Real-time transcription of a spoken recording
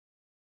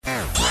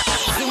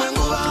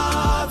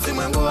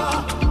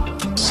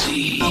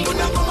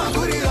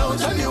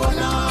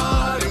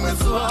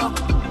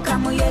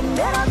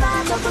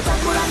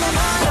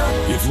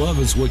love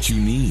is what you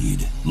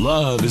need.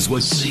 Love is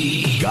what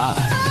you got.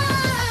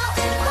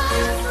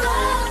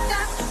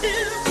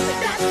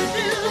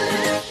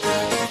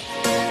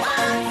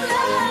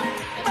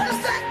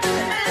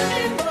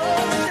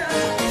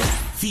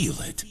 Feel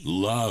it,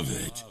 love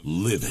it,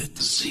 live it.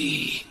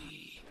 Z.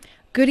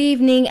 Good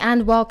evening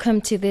and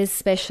welcome to this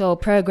special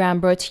program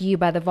brought to you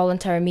by the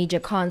Voluntary Media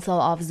Council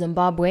of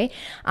Zimbabwe.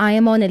 I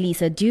am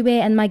Monalisa Dube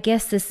and my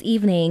guests this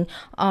evening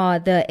are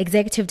the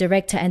Executive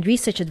Director and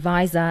Research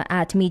Advisor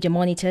at Media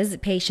Monitors,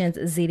 Patience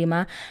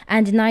Zilima,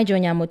 and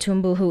Nijonya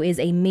Mutumbu, who is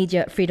a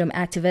media freedom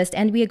activist.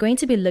 And we are going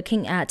to be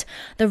looking at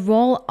the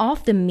role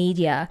of the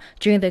media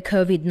during the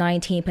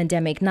COVID-19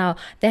 pandemic. Now,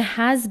 there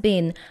has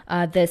been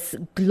this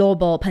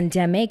global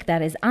pandemic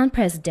that is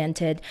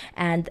unprecedented,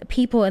 and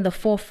people in the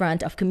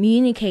forefront of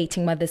communicating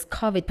what this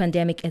COVID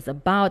pandemic is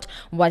about,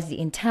 what it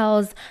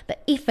entails, the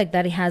effect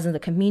that it has on the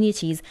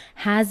communities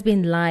has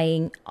been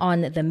lying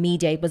on the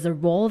media. It was the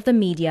role of the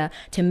media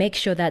to make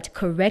sure that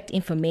correct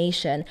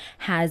information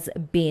has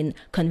been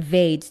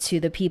conveyed to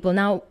the people.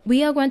 Now,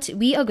 we are going to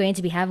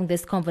be having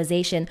this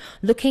conversation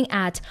looking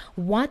at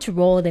what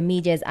role the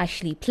media has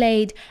actually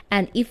played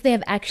and if they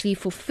have actually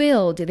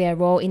fulfilled their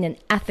role in an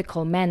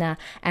ethical manner.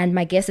 And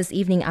my guests this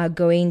evening are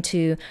going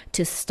to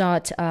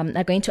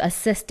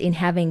assist in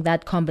having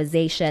that conversation.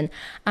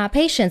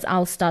 Patience,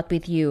 I'll start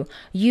with you.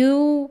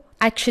 You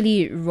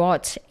actually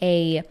wrote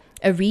a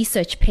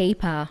research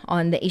paper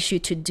on the issue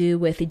to do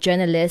with the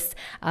journalists,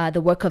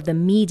 the work of the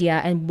media,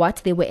 and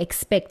what they were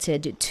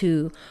expected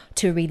to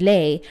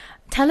relay.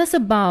 Tell us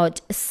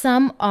about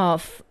some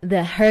of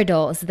the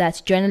hurdles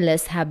that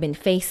journalists have been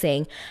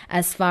facing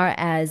as far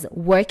as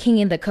working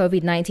in the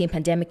COVID-19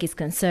 pandemic is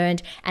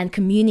concerned and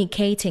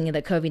communicating in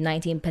the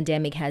COVID-19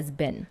 pandemic has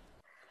been.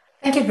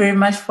 Thank you very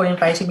much for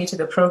inviting me to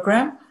the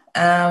program.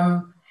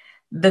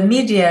 The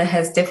media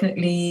has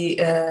definitely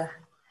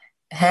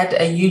had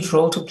a huge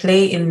role to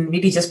play in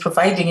really just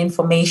providing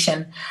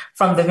information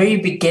from the very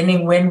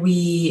beginning when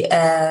we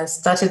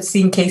started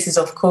seeing cases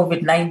of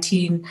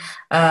COVID-19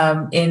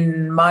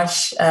 in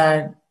March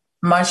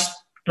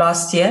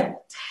last year.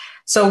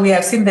 So we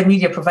have seen the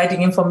media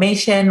providing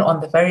information on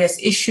the various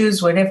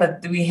issues whenever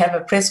we have a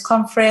press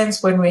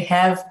conference, when we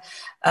have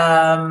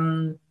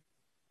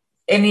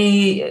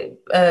any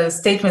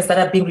statements that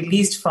are being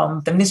released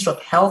from the Ministry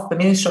of Health, the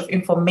Ministry of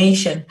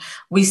Information,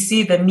 we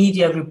see the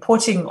media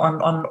reporting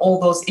on all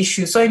those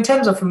issues. So in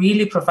terms of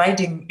really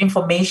providing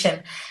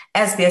information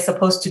as they're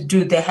supposed to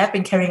do, they have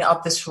been carrying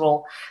out this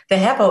role. There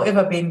have,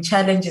 however, been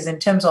challenges in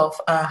terms of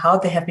how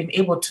they have been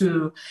able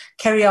to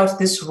carry out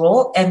this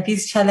role. And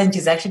these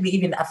challenges actually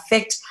even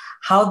affect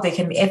how they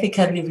can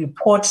ethically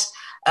report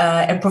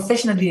and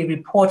professionally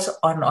report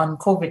on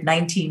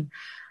COVID-19.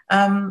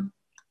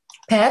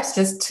 Perhaps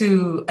just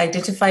to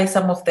identify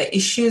some of the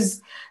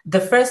issues, the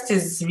first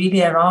is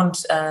really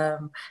around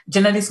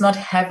journalists not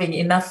having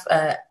enough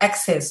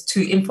access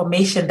to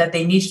information that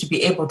they need to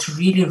be able to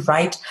really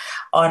write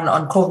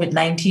on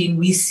COVID-19.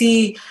 We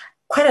see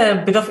quite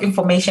a bit of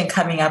information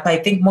coming up. I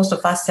think most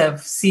of us have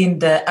seen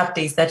the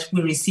updates that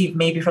we receive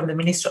maybe from the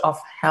Ministry of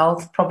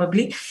Health,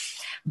 probably.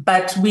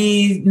 But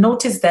we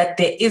noticed that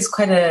there is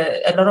quite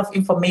a lot of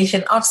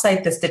information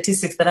outside the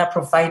statistics that are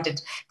provided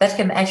that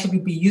can actually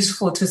be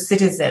useful to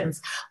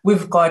citizens.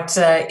 We've got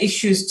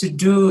issues to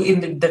do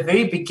in the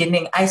very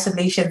beginning,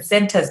 isolation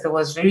centers. There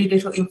was very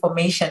little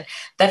information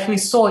that we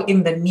saw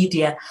in the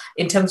media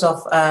in terms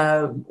of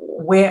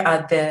where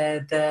are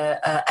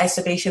the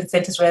isolation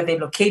centers, where they're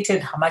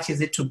located, how much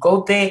is it to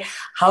go there,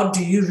 how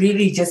do you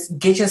really just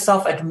get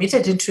yourself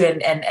admitted into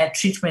a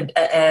treatment,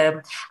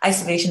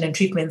 isolation and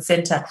treatment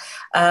center.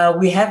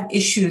 We have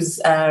issues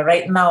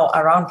right now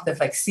around the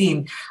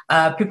vaccine.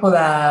 People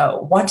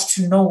want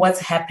to know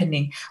what's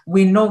happening.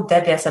 We know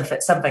that there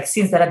are some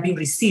vaccines that are being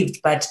received,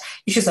 but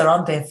issues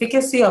around the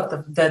efficacy of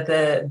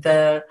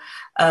the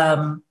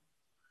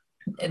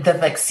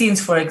vaccines,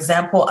 for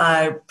example,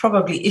 are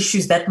probably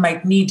issues that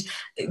might need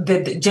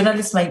the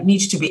journalists might need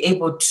to be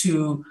able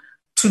to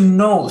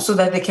know so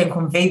that they can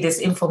convey this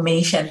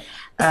information.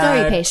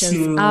 Sorry,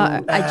 Patience.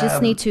 I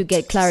just need to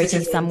get clarity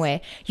citizens.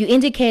 Somewhere. You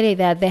indicated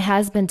that there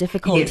has been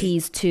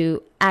difficulties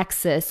to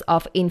access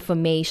of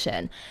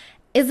information.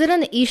 Is it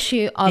an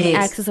issue of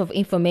access of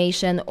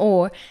information,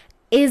 or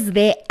is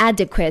there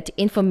adequate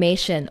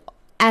information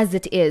as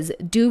it is?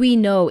 Do we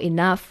know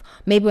enough?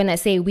 Maybe when I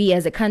say we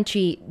as a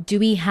country, do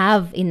we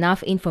have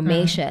enough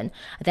information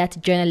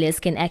that journalists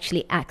can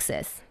actually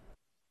access?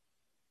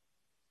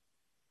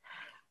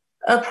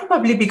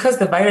 Probably because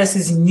the virus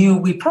is new,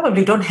 we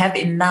probably don't have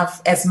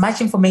as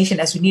much information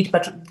as we need,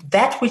 but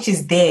that which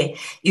is there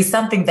is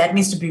something that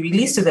needs to be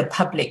released to the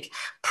public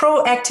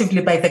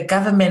proactively by the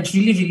government,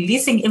 really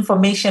releasing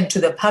information to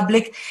the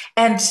public,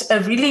 and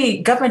really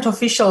government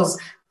officials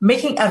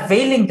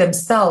availing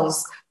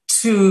themselves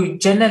to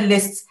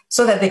journalists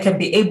so that they can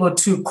be able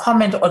to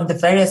comment on the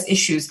various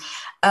issues.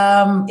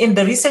 In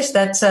the research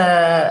that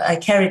I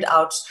carried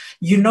out,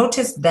 you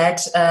notice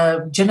that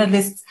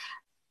journalists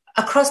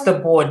across the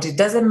board, it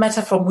doesn't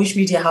matter from which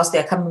media house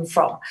they're coming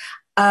from,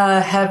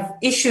 have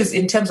issues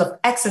in terms of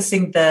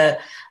accessing the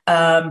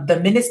the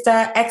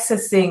minister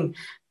accessing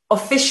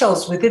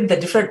officials within the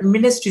different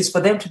ministries for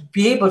them to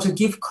be able to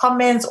give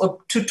comments or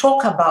to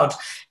talk about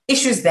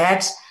issues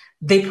that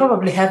they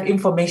probably have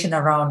information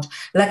around.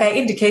 Like I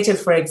indicated,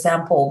 for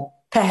example,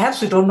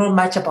 perhaps we don't know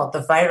much about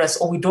the virus,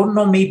 or we don't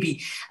know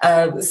maybe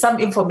some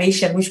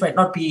information which might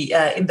not be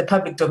in the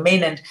public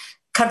domain, and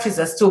countries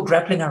are still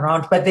grappling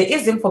around. But there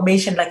is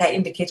information, like I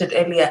indicated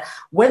earlier,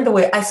 when there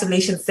were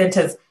isolation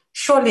centers.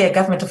 Surely a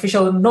government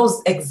official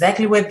knows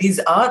exactly where these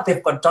are.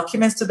 They've got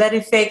documents to that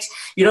effect.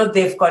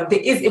 There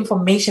is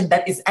information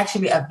that is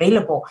actually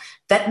available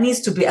that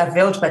needs to be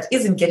availed but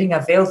isn't getting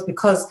availed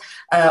because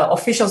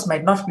officials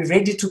might not be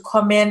ready to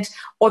comment,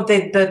 or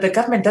the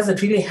government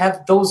doesn't really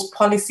have those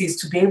policies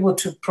to be able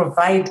to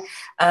provide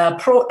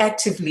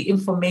proactively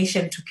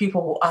information to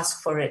people who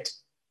ask for it.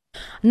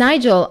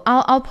 Nigel,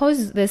 I'll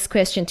pose this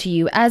question to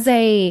you. As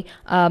a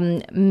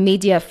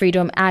media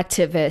freedom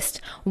activist,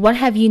 what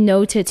have you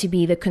noted to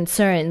be the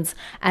concerns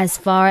as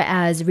far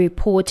as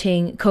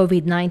reporting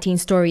COVID-19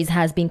 stories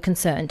has been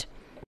concerned?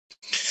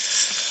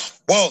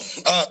 Well,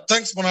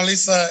 thanks, Mona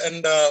Lisa,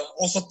 and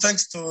also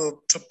thanks to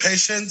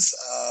Patience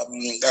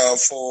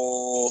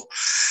for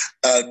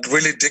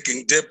really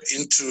digging deep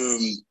into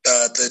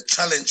the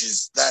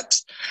challenges that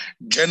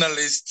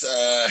journalists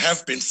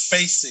have been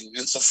facing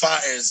insofar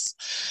as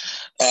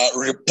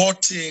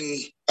reporting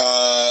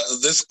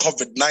this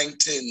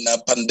COVID-19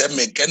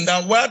 pandemic, and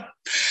where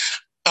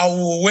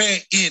our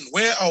way in.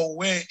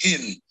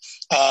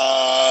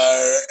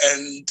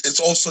 And it's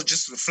also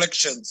just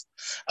reflections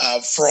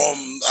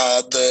from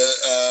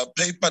the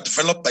paper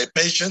developed by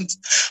Patience,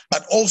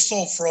 but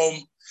also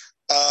from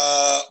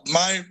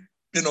my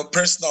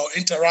personal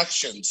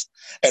interactions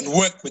and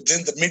work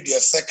within the media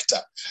sector.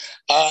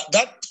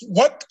 That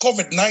what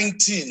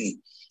COVID-19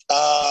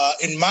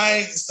 in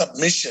my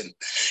submission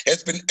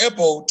has been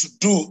able to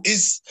do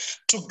is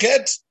to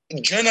get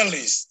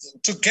journalists,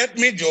 to get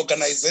media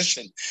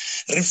organization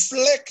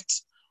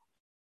reflect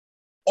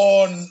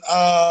on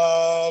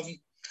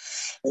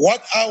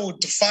what I would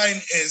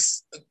define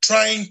as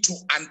trying to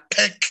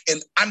unpack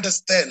and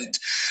understand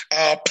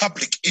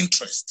public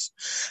interest.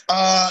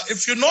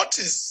 If you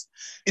notice,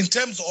 in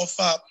terms of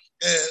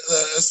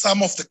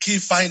some of the key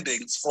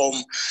findings from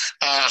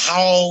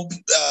how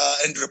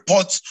and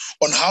reports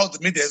on how the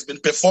media has been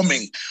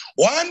performing,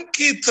 one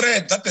key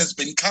thread that has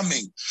been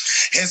coming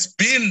has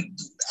been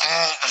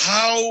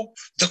how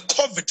the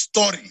COVID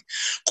story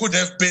could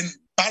have been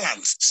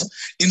balanced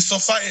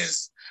insofar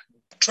as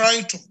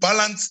trying to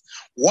balance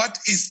what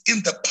is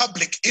in the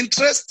public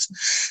interest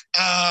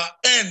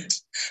and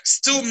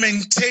still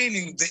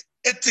maintaining the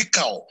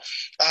ethical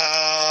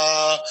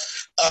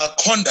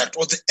conduct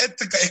or the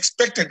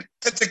expected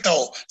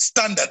ethical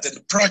standard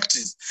and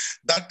practice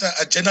that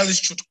a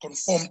journalist should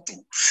conform to.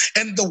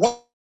 And the one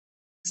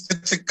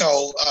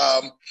ethical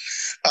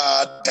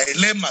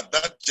dilemma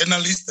that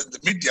journalists and the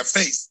media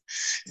face,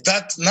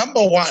 that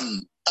number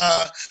one,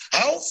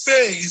 how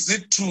fair is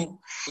it to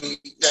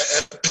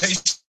a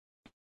patient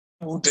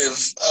would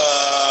have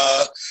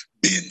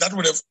been that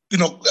would have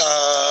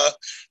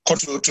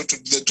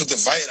contributed to the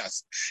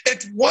virus?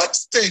 At what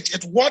stage,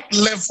 at what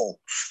level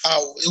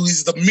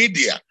is the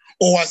media,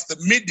 or was the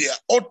media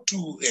ought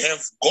to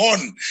have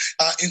gone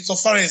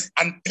insofar as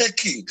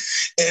unpacking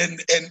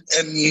and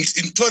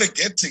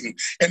interrogating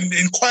and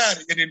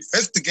inquiring and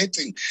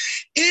investigating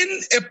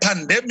in a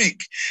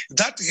pandemic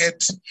that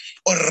had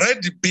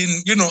already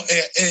been,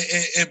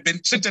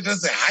 been treated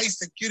as a high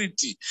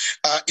security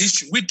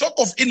issue? We talk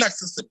of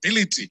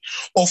inaccessibility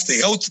of the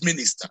health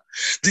minister.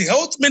 The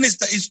health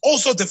minister is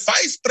also the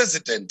vice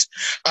president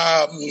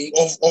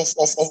of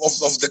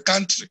the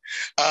country,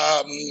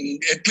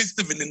 at least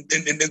even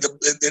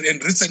in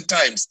recent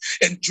times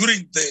and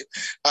during the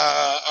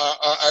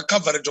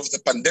coverage of the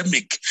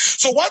pandemic.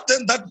 So what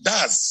then that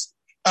does,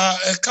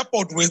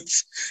 coupled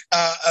with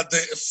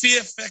the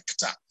fear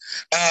factor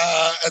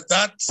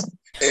that...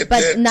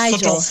 But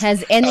Nigel,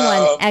 has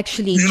anyone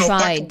actually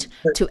tried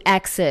to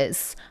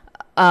access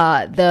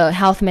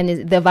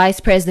the vice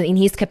president in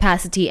his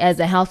capacity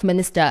as a health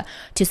minister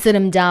to sit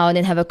him down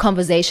and have a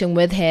conversation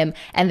with him,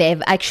 and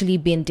they've actually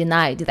been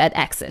denied that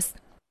access?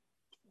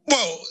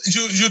 Well,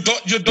 you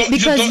don't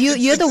because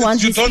you're the one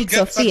who speaks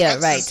of fear,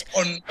 right?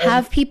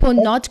 Have people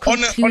not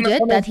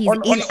concluded that he's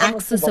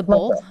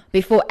inaccessible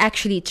before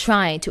actually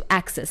trying to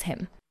access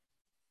him?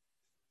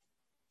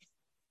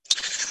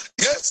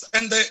 Yes,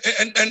 and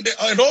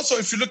also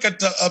if you look at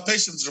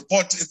Patience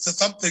report, it's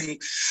something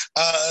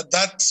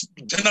that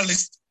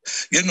journalists,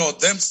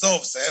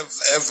 themselves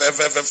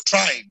have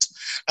tried,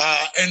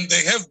 and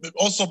they have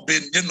also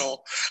been,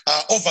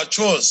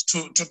 overtures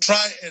to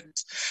try and,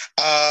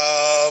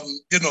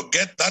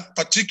 get that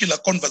particular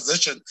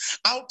conversation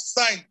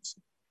outside,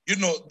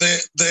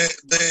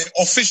 the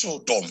official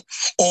dome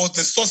or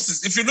the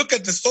sources. If you look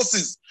at the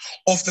sources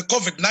of the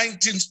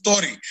COVID-19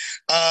 story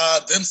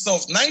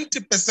themselves,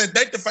 90%,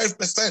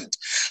 95%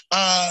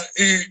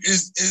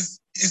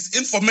 is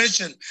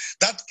information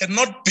that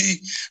cannot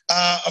be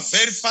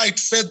verified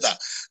further.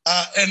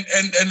 And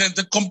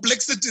the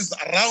complexities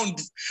around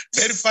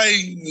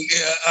verifying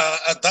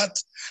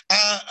that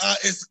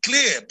is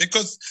clear,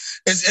 because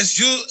as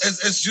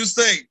you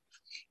say,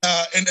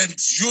 and in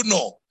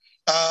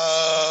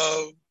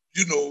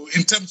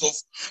terms of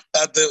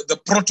the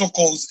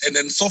protocols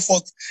and so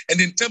forth, and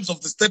in terms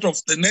of the state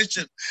of the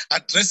nation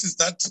addresses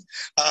that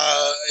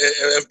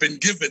have been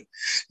given.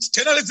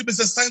 Journalism is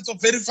a science of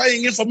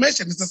verifying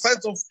information. It's a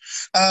science of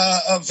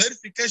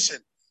verification.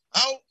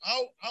 How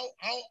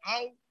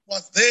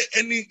was there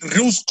any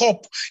real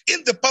scope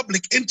in the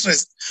public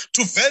interest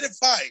to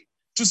verify,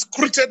 to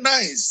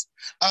scrutinize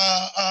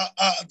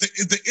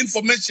the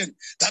information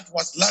that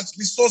was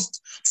largely sourced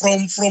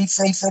from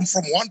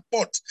one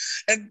pot?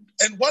 And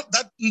what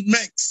that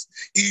makes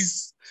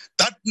is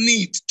that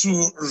need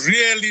to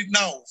really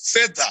now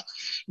further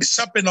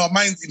sharpen our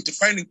minds in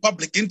defining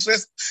public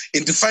interest,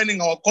 in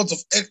defining our codes of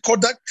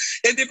conduct,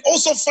 and in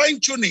also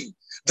fine-tuning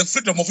the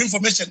Freedom of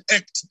Information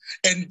Act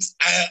and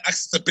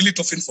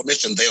accessibility of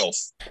information thereof.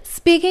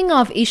 Speaking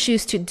of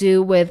issues to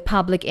do with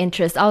public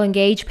interest, I'll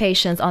engage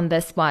Patience on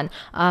this one.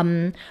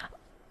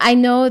 I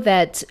know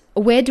that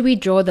where do we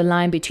draw the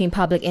line between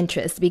public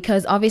interest?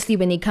 Because obviously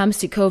when it comes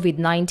to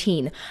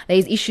COVID-19,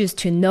 there's issues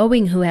to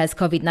knowing who has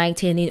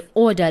COVID-19 in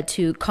order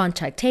to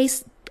contact,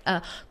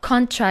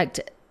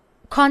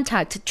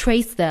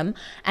 trace them,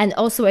 and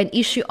also an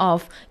issue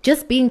of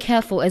just being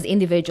careful as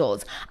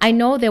individuals. I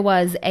know there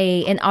was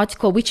an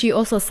article which you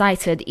also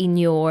cited in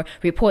your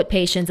report,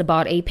 Patience,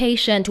 about a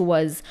patient who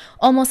was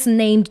almost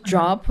named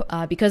drop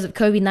because of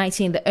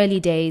COVID-19 in the early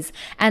days.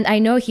 And I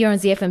know here on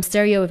ZFM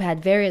Stereo we've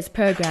had various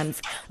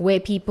programs where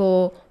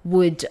people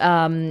would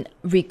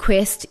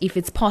request, if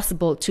it's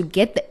possible, to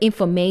get the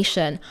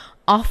information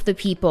of the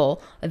people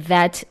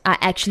that are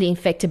actually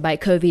infected by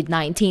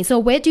COVID-19. So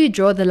where do you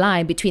draw the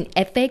line between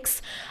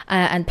ethics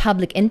and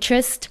public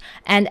interest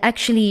and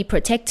actually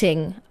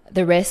protecting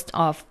the rest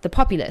of the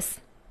populace?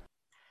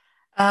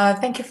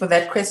 Thank you for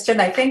that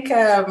question. I think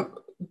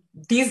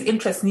these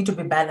interests need to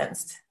be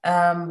balanced.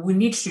 We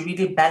need to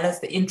really balance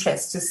the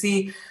interests to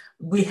see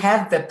we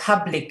have the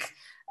public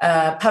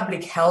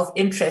health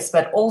interest,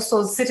 but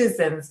also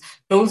citizens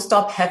don't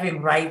stop having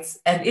rights,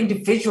 and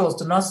individuals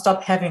do not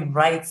stop having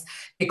rights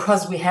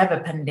because we have a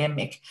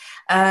pandemic.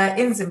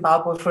 In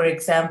Zimbabwe, for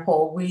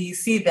example, we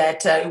see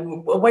that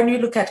when you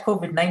look at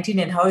COVID-19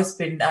 and how it's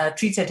been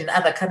treated in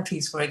other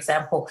countries, for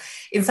example,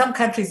 in some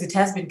countries it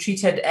has been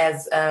treated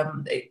as a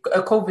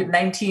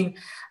COVID-19,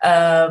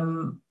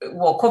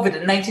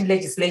 COVID-19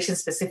 legislation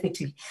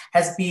specifically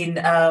has been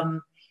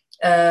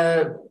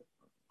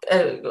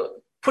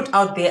put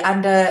out there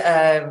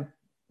under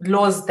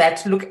laws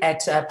that look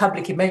at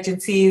public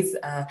emergencies.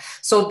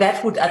 So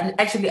that would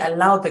actually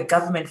allow the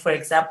government, for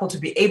example, to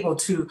be able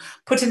to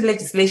put in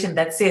legislation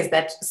that says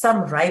that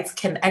some rights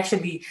can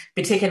actually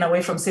be taken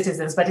away from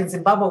citizens. But in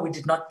Zimbabwe, we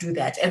did not do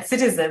that. And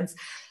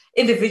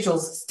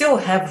individuals still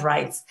have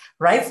rights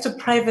to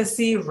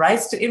privacy,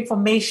 rights to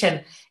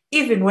information,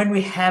 even when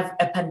we have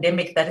a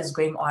pandemic that is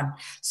going on.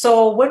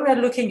 So when we're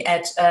looking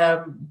at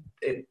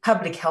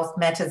public health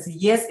matters,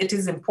 yes, it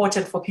is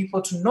important for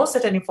people to know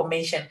certain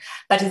information,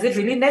 but is it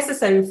really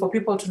necessary for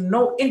people to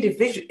know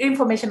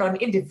information on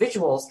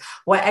individuals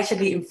who are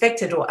actually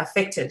infected or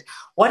affected?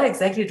 What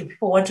exactly do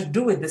people want to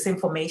do with this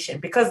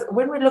information? Because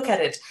when we look at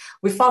it,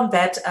 we found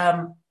that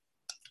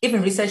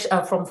even research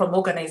from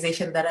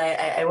organization that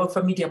I work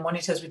for, Media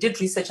Monitors, we did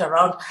research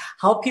around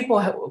how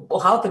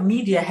the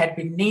media had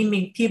been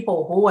naming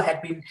people who had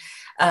been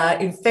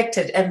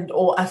infected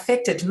or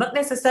affected, not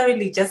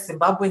necessarily just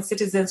Zimbabwean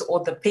citizens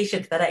or the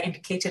patient that I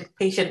indicated,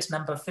 patient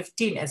number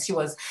 15, as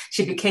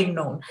she became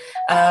known.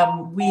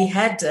 We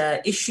had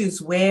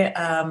issues where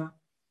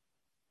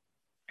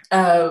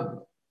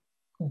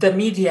the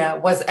media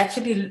was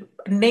actually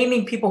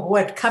naming people who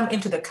had come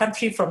into the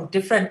country from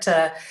different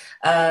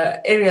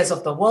areas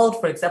of the world,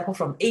 for example,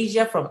 from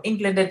Asia, from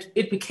England. And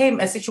it became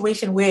a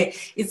situation where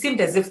it seemed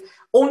as if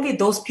only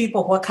those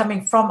people who are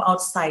coming from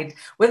outside,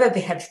 whether they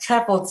had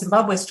traveled,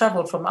 Zimbabweans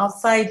traveled from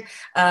outside,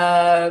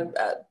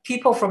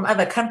 people from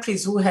other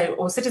countries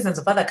or citizens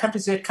of other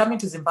countries who had come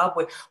into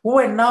Zimbabwe, who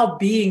are now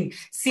being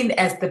seen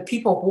as the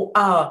people who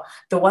are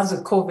the ones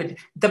with COVID.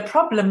 The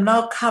problem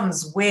now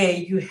comes where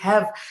you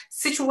have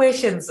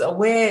situations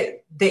where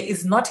there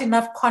is not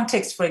enough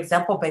context, for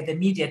example, by the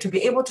media to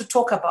be able to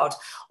talk about,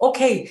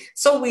 okay,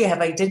 so we have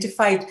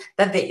identified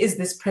that there is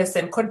this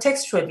person.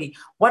 Contextually,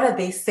 what are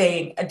they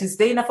saying? Is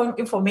there enough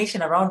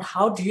information around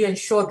how do you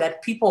ensure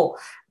that people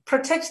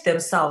protect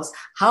themselves?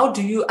 Are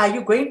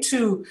you going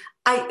to,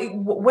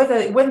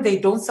 whether when they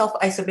don't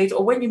self-isolate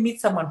or when you meet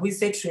someone who is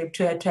said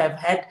to have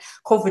had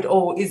COVID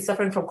or is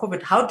suffering from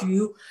COVID, how do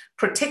you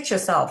protect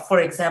yourself, for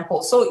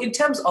example? So in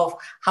terms of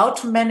how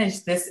to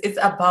manage this, it's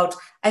about,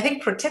 I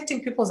think,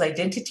 protecting people's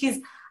identities,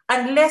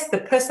 unless the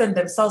person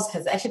themselves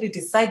has actually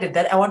decided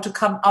that I want to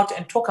come out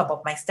and talk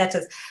about my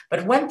status.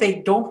 But when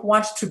they don't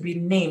want to be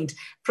named,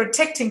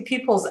 protecting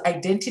people's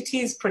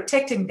identities,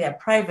 protecting their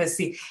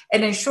privacy,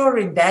 and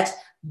ensuring that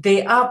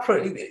they are,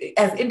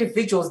 as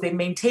individuals, they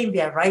maintain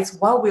their rights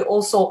while we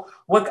also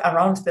work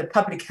around the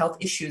public health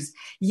issues.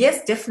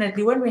 Yes,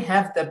 definitely, when we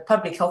have the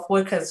public health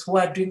workers who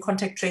are doing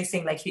contact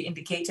tracing, like you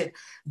indicated,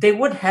 they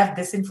would have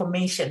this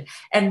information.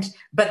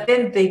 But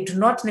then they do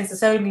not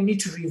necessarily need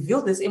to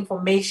reveal this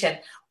information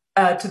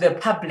to the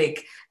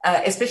public,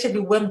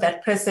 especially when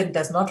that person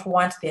does not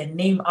want their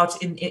name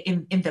out in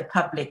the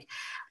public.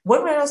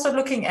 When we're also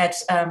looking at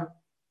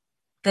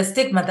the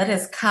stigma that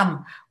has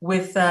come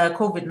with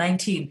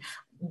COVID-19,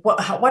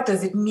 what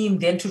does it mean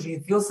then to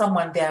reveal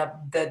someone there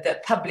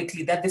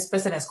publicly that this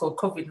person has got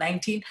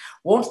COVID-19?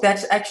 Won't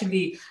that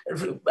actually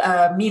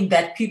mean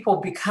that people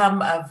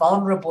become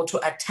vulnerable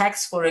to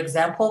attacks, for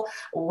example,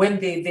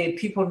 when they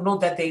people know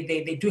that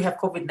they do have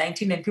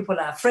COVID-19 and people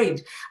are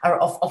afraid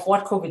of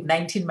what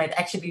COVID-19 might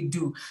actually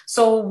do?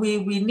 So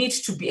we need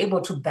to be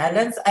able to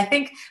balance. I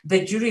think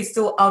the jury is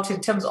still out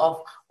in terms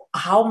of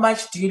how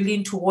much do you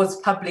lean towards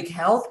public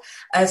health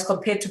as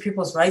compared to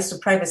people's rights to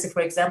privacy,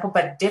 for example,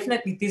 but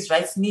definitely these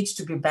rights need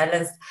to be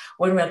balanced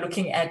when we're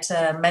looking at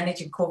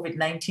managing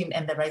COVID-19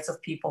 and the rights of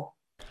people.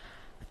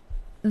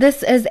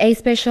 This is a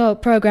special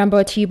program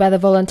brought to you by the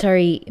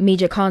Voluntary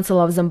Media Council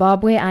of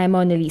Zimbabwe. I am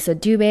Monalisa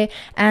Dube,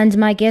 and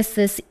my guest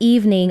this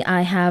evening,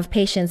 I have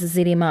Patience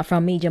Zirima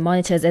from Media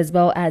Monitors, as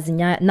well as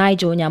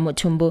Nigel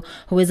Nyamutumbu,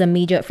 who is a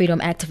media freedom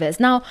activist.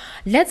 Now,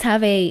 let's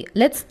have a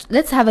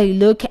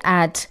look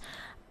at.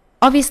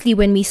 Obviously,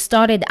 when we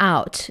started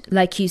out,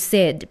 like you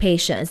said,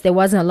 Patience, there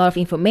wasn't a lot of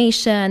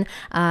information.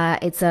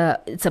 It's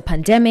a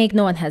pandemic.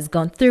 No one has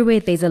gone through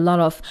it. There's a lot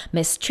of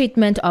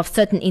mistreatment of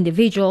certain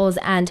individuals,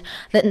 and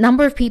the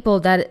number of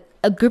people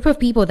a group of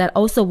people that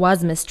also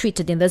was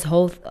mistreated in this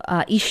whole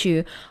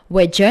issue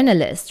were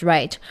journalists,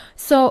 right?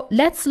 So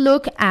let's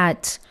look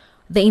at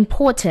the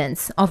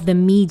importance of the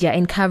media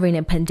in covering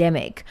a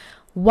pandemic.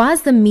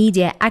 Was the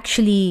media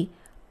actually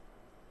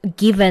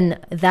given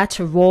that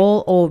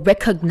role or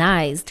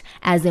recognized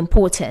as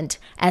important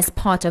as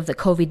part of the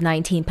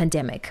COVID-19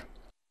 pandemic?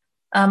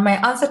 My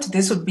answer to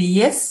this would be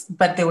yes,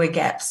 but there were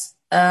gaps.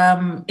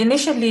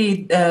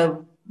 Initially,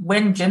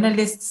 when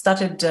journalists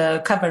started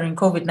covering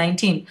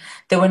COVID-19,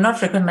 they were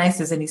not recognized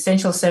as an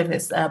essential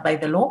service by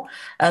the law.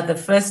 The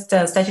first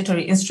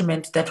statutory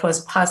instrument that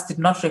was passed did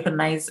not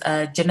recognize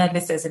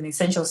journalists as an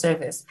essential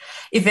service.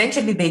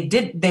 Eventually,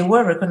 they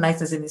were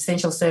recognized as an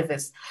essential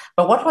service.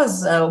 But what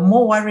was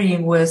more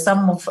worrying were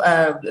some of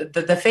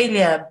the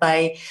failure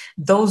by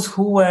those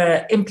who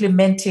were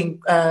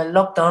implementing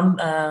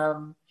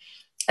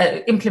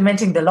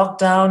implementing the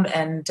lockdown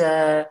and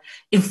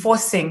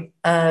enforcing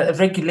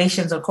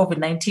regulations on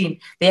COVID-19,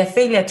 their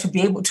failure to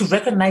be able to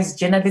recognize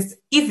journalists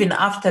even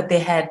after they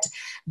had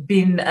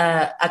been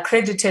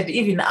accredited,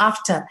 even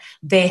after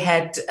they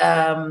had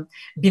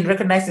been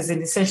recognized as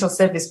an essential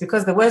service,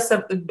 because there were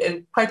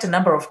quite a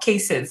number of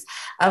cases.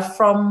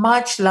 From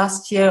March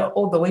last year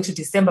all the way to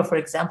December, for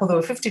example, there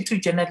were 52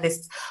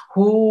 journalists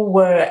who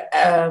were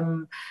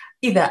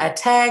either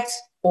attacked,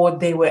 or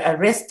they were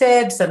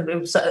arrested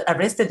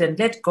and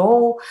let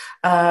go.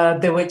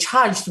 They were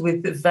charged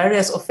with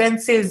various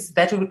offenses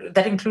that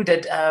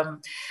included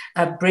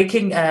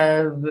breaking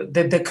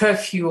the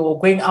curfew or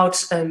going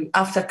out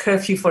after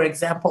curfew, for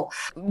example.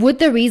 Would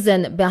the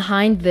reason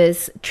behind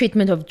this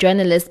treatment of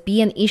journalists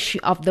be an issue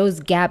of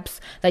those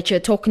gaps that you're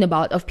talking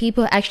about, of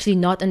people actually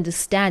not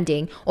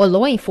understanding, or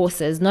law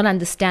enforcers not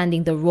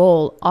understanding the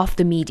role of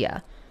the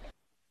media?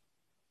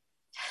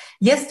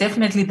 Yes,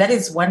 definitely. That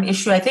is one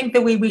issue. I think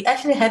that we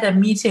actually had a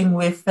meeting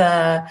with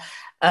the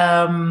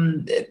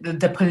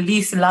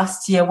police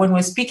last year when we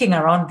were speaking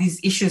around these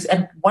issues.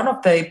 And one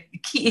of the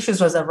key issues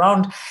was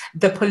around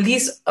the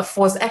police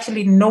force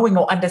actually knowing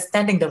or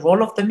understanding the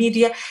role of the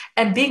media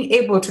and being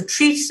able to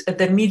treat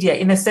the media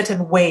in a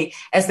certain way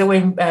as they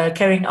were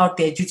carrying out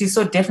their duties.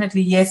 So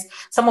definitely, yes,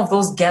 some of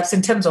those gaps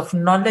in terms of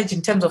knowledge,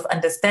 in terms of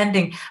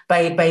understanding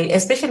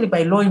especially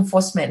by law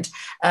enforcement,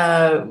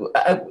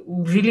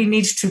 really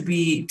need to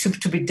be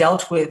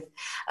dealt with.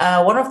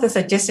 One of the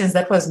suggestions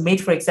that was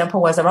made, for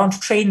example, was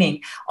around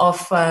training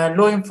of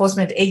law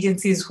enforcement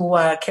agencies who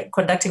are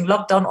conducting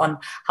lockdown on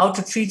how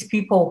to treat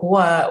people who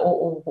are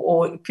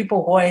or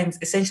people who are in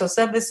essential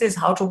services,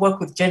 how to work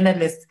with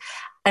journalists.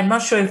 I'm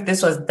not sure if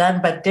this was done,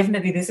 but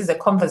definitely this is a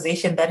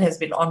conversation that has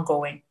been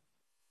ongoing.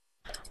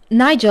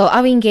 Nigel,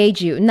 I'll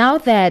engage you. Now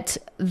that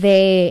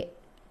the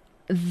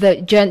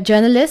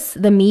journalists,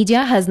 the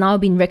media has now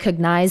been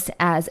recognized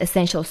as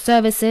essential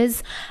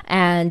services,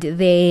 and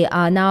they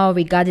are now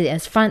regarded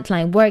as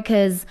frontline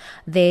workers.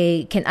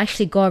 They can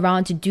actually go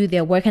around to do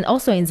their work. And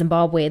also in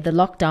Zimbabwe, the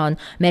lockdown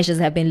measures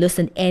have been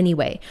loosened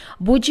anyway.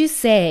 Would you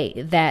say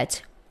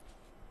that,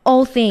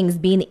 all things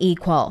being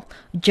equal,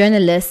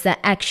 journalists are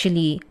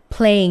actually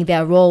playing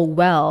their role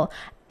well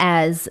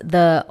as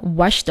the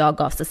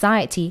watchdog of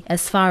society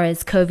as far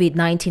as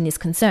COVID-19 is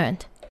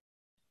concerned?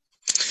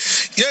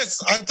 Yes,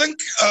 I think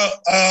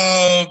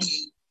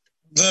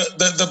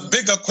the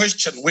bigger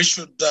question we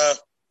should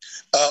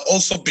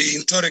also be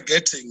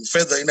interrogating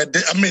further.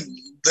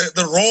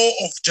 The role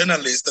of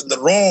journalists and the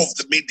role of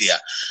the media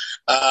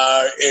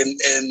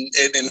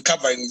in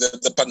covering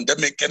the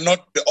pandemic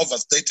cannot be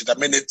overstated. I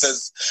mean,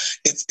 it's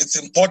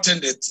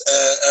important.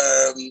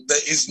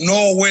 There is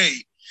no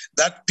way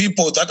that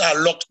people that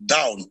are locked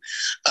down,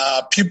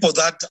 people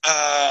that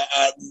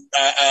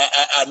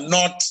are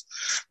not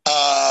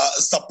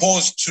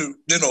supposed to,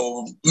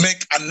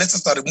 make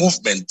unnecessary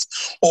movement,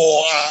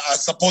 or are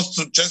supposed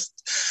to just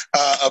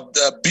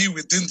be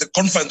within the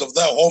confines of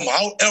their home.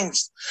 How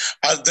else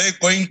are they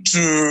going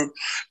to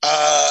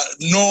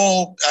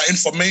know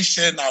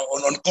information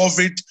on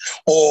COVID,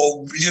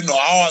 or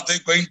how are they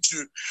going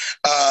to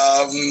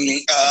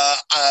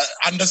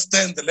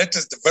understand the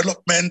latest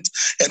development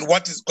and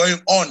what is going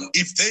on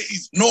if there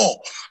is no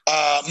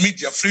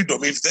media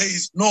freedom, if there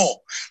is no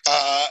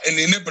an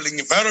enabling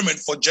environment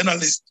for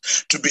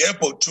journalists to be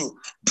able to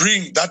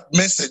bring that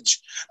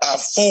message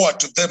forward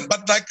to them?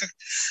 But like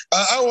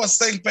I was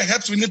saying,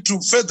 perhaps we need to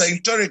further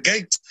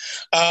interrogate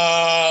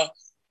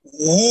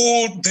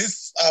who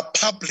this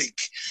public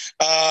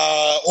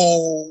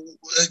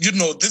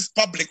this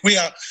public we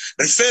are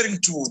referring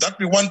to, that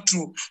we want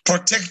to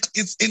protect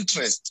its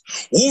interest.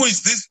 Who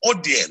is this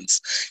audience?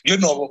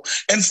 And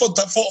for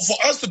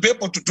us to be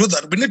able to do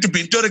that, we need to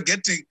be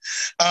interrogating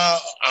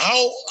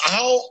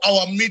how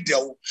our media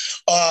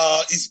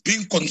is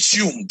being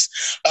consumed.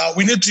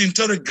 We need to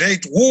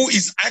interrogate who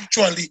is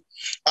actually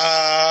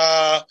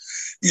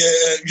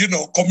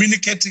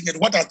communicating, and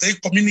what are they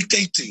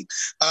communicating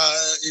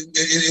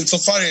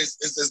insofar as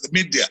the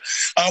media.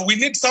 We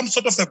need some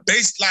sort of a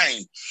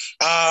baseline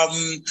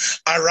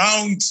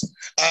around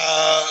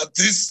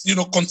this,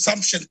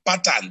 consumption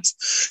patterns,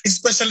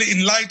 especially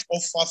in light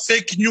of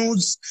fake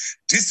news,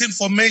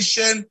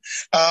 disinformation,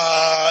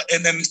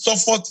 and then so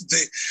forth,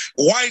 the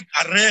wide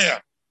array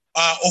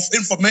of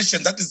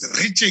information that is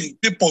reaching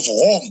people's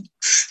home.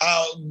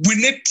 We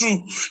need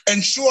to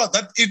ensure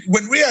that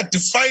when we are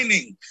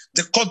defining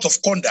the code of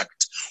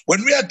conduct,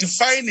 when we are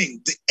defining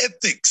the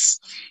ethics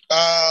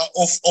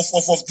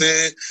of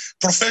the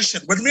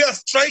profession, when we are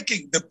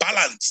striking the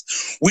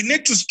balance, we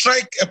need to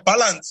strike a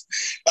balance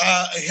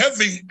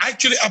having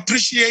actually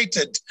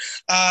appreciated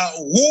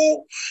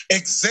who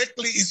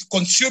exactly is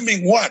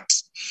consuming what.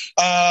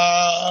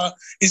 Will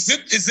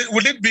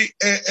it be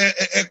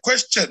a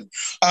question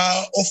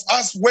of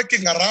us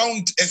working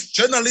around as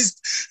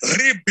journalists,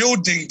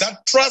 rebuilding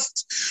that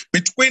trust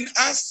between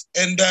us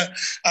and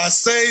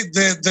say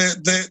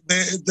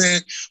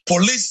the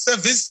police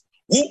service,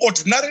 who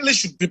ordinarily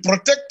should be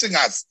protecting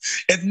us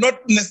and not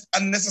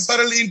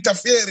unnecessarily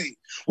interfering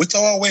with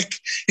our work?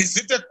 Is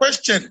it a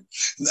question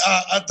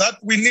that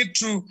we need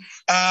to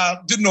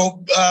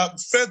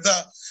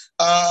further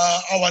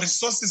our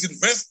resources,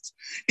 invest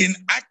in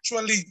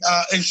actually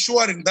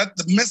ensuring that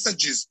the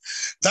messages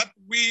that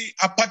we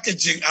are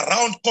packaging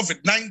around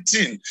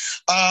COVID-19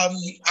 are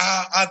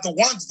the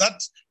ones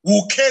that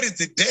will carry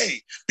the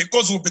day,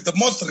 because will be the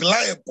most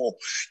reliable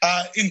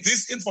in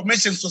this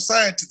information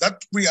society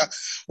that we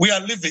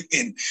are living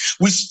in?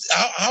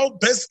 How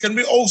best can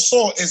we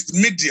also, as the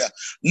media,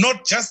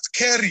 not just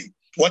carry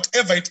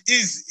whatever it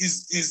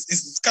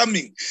is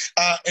coming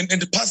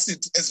and pass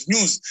it as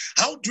news?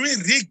 How do we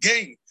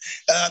regain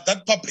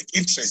that public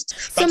interest?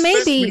 So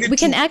maybe we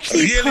can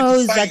actually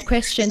pose that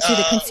question to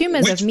the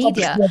consumers of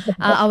media,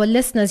 our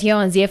listeners here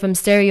on ZFM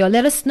Stereo.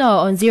 Let us know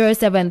on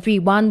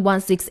 0731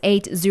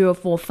 168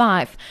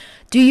 045.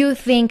 Do you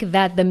think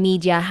that the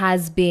media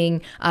has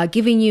been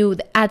giving you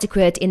the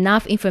adequate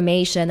enough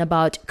information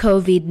about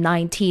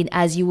COVID-19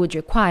 as you would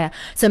require?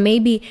 So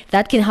maybe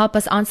that can help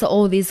us answer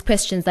all these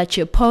questions that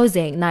you're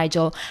posing,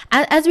 Nigel.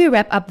 As we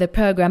wrap up the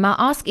program, I'll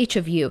ask each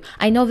of you.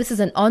 I know this is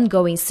an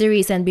ongoing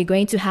series and we're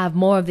going to have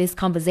more of these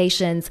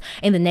conversations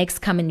in the next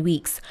coming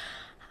weeks.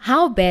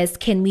 How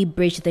best can we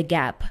bridge the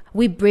gap?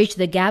 We bridge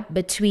the gap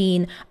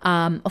between,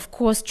 of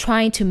course,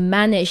 trying to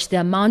manage the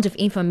amount of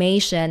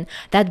information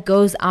that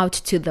goes out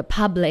to the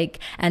public.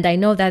 And I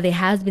know that there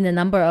has been a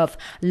number of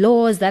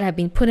laws that have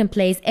been put in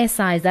place,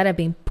 SIs that have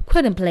been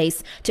put in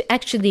place to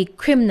actually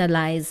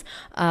criminalize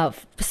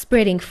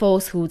spreading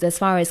falsehoods as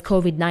far as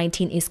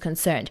COVID-19 is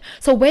concerned.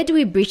 So where do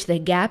we bridge the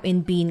gap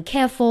in being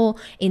careful,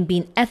 in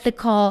being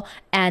ethical,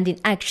 and in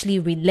actually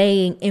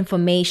relaying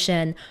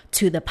information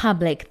to the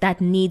public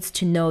that needs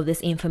to know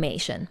this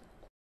information?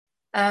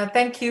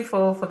 Thank you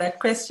for that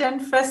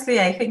question. Firstly,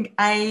 I think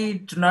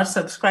I do not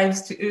subscribe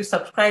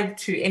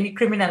to any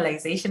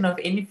criminalization of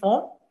any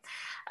form.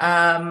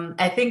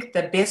 I think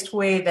the best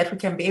way that we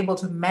can be able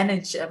to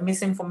manage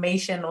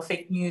misinformation or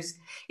fake news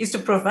is to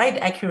provide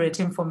accurate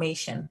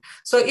information.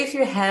 So if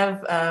you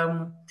have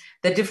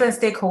the different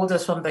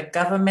stakeholders, from the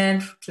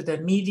government to the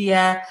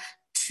media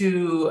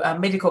to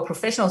medical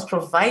professionals,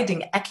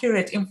 providing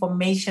accurate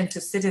information to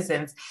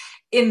citizens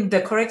in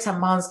the correct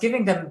amounts,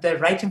 giving them the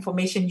right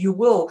information, you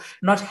will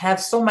not have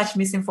so much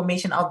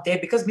misinformation out there,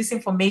 because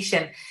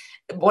misinformation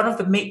one of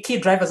the key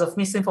drivers of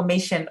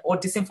misinformation or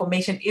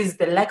disinformation is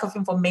the lack of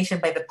information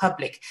by the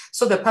public.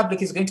 So the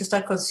public is going to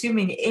start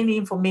consuming any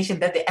information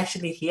that they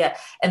actually hear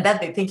and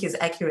that they think is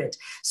accurate.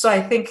 So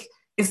I think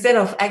instead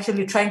of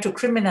actually trying to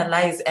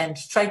criminalize and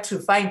try to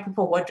find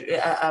people who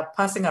are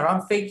passing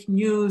around fake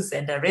news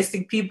and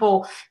arresting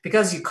people,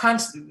 because you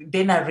can't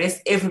then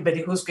arrest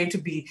everybody who's going to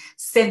be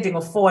sending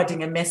or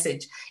forwarding a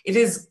message. It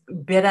is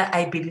better,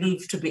 I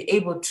believe, to be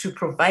able to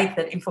provide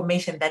that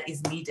information that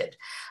is needed.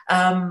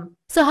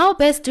 So how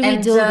best do we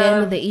deal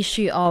then with the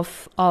issue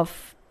of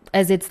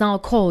as it's now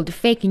called,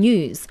 fake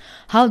news?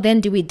 How then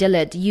do we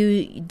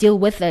deal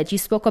with it? You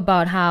spoke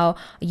about how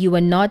you were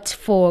not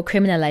for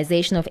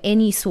criminalization of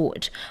any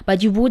sort,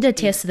 but you would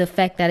attest to the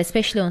fact that,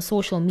 especially on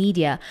social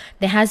media,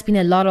 there has been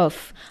a lot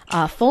of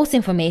false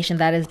information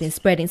that has been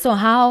spreading. So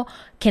how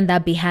can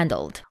that be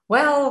handled?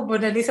 Well,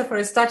 Mona Lisa, for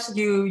a start,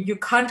 you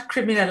can't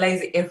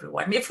criminalize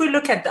everyone. If we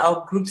look at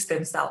our groups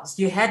themselves,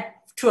 you had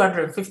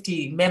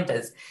 250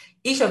 members.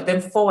 Each of them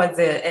forwards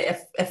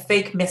a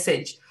fake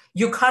message.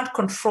 You can't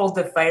control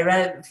the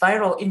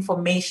viral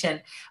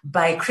information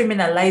by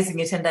criminalizing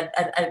it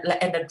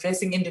and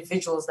addressing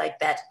individuals like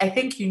that. I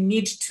think you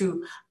need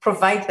to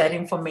provide that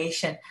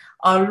information.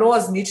 Our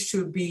laws need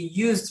to be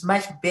used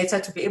much better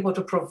to be able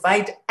to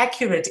provide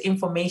accurate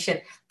information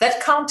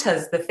that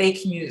counters the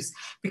fake news.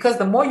 Because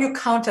the more you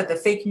counter the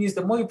fake news,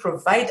 the more you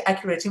provide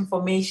accurate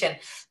information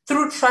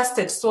through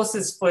trusted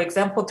sources, for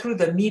example, through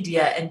the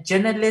media and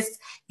journalists,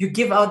 you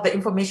give out the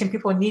information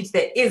people need.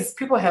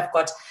 People have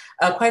got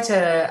quite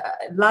a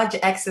large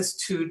access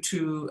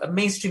to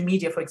mainstream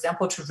media, for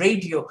example, to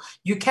radio.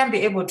 You can be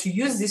able to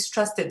use these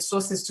trusted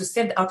sources to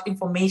send out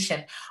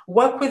information,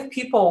 work with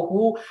people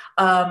who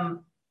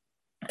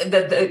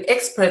the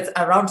experts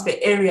around the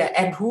area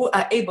and who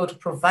are able to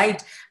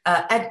provide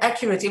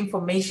accurate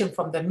information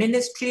from the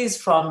ministries,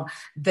 from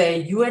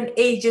the UN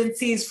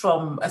agencies,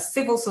 from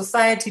civil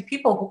society,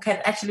 people who can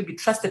actually be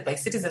trusted by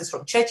citizens,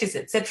 from churches,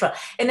 etc.,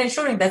 and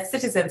ensuring that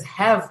citizens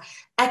have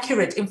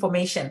accurate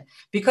information.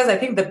 Because I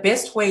think the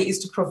best way is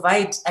to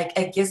provide,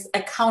 I guess,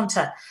 a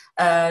counter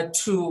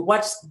to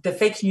what the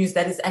fake news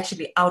that is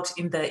actually out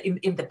in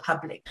the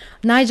public.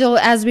 Nigel,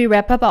 as we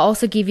wrap up, I'll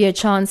also give you a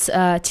chance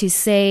to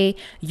say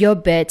your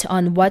bit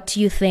on what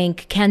you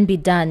think can be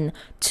done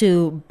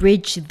to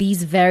bridge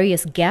these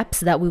various gaps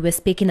that we were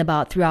speaking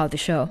about throughout the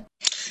show.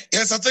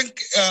 Yes, I think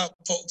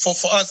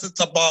for us, it's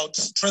about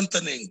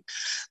strengthening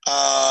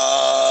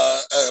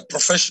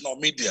professional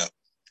media.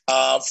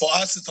 For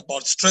us, it's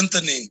about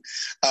strengthening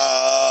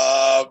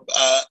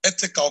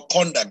ethical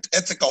conduct,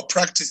 ethical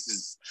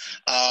practices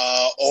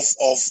of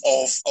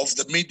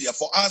the media.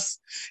 For us,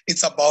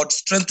 it's about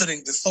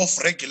strengthening the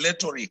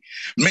self-regulatory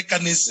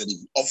mechanism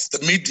of the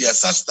media,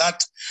 such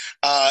that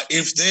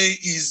if there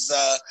is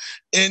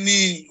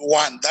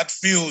anyone that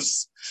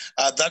feels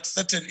that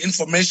certain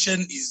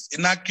information is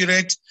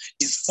inaccurate,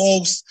 is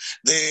false,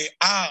 there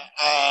are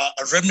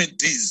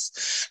remedies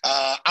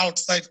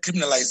outside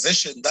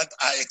criminalization that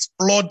are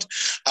explored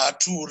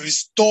to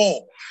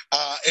restore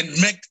and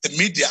make the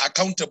media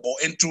accountable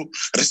and to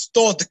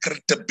restore the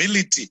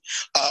credibility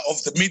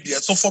of the media.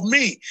 So for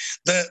me,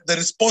 the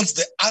response,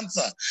 the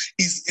answer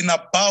is in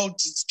about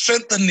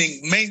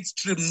strengthening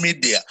mainstream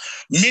media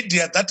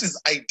that is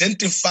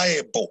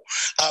identifiable,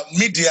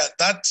 media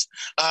that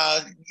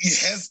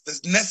has the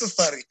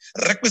necessary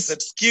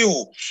requisite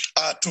skill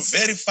to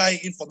verify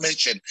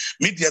information,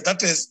 media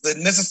that has the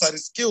necessary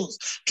skills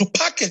to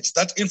package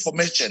that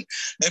information,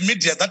 a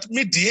media that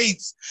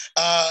mediates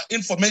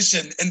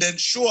information and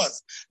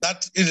ensures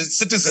that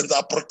citizens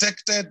are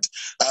protected,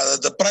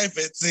 the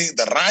privacy,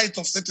 the rights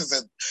of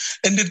citizens.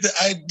 And the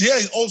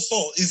idea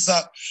also is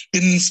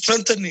in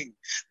strengthening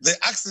the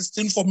access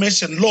to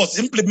information laws,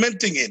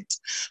 implementing it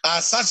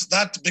such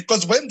that,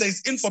 because when there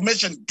is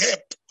information gap,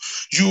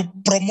 you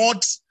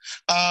promote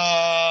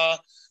either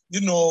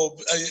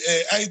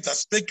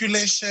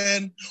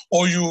speculation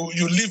or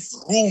you leave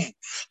room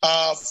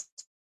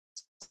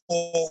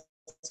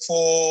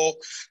for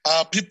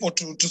people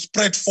to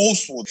spread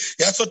falsehood.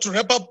 Yeah. So to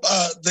wrap up,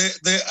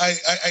 the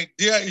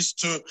idea is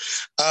to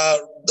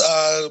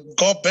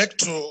go back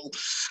to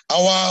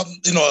our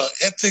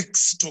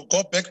ethics, to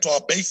go back to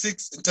our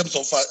basics in terms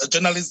of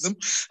journalism.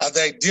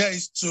 The idea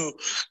is to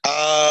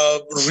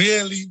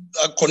really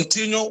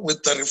continue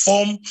with the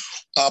reform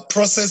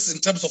process in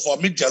terms of our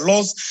media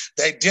laws.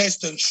 The idea is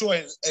to ensure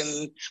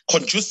a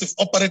conducive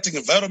operating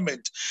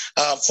environment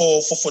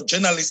for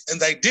journalists, and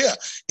the idea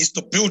is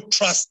to build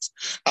trust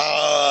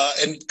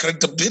and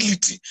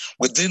credibility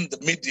within the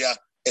media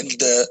and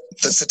the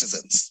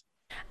citizens.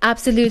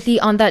 Absolutely.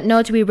 On that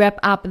note, we wrap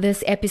up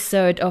this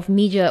episode of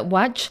Media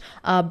Watch,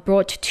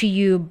 brought to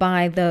you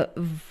by the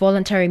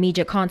Voluntary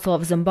Media Council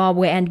of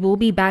Zimbabwe, and we'll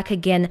be back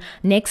again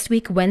next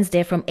week,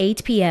 Wednesday from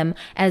 8 p.m.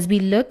 as we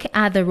look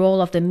at the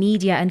role of the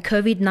media and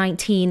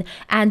COVID-19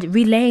 and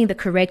relaying the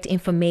correct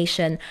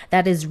information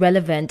that is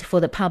relevant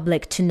for the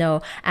public to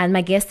know. And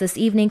my guest this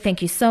evening,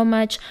 thank you so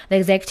much, the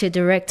Executive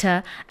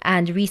Director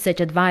and Research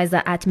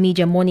Advisor at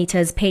Media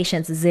Monitors,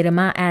 Patience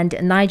Zirima, and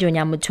Nigel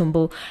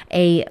Nyamutumbu,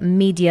 a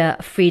media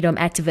freedom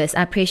activist.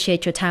 I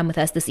appreciate your time with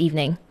us this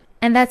evening.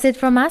 And that's it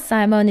from us.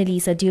 I'm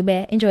Monalisa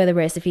Dube. Enjoy the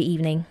rest of your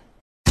evening.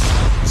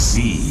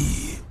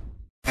 Z.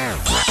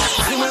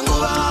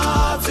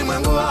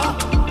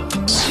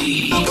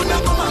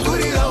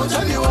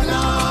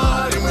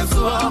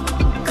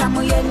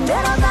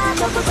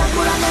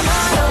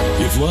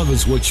 If love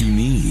is what you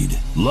need,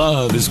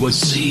 love is what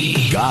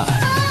Z got.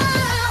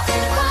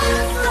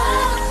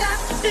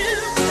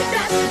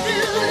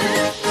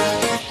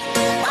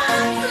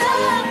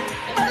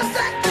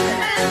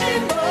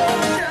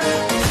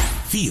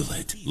 Feel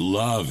it,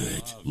 love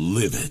it,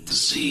 live it.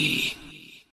 Z.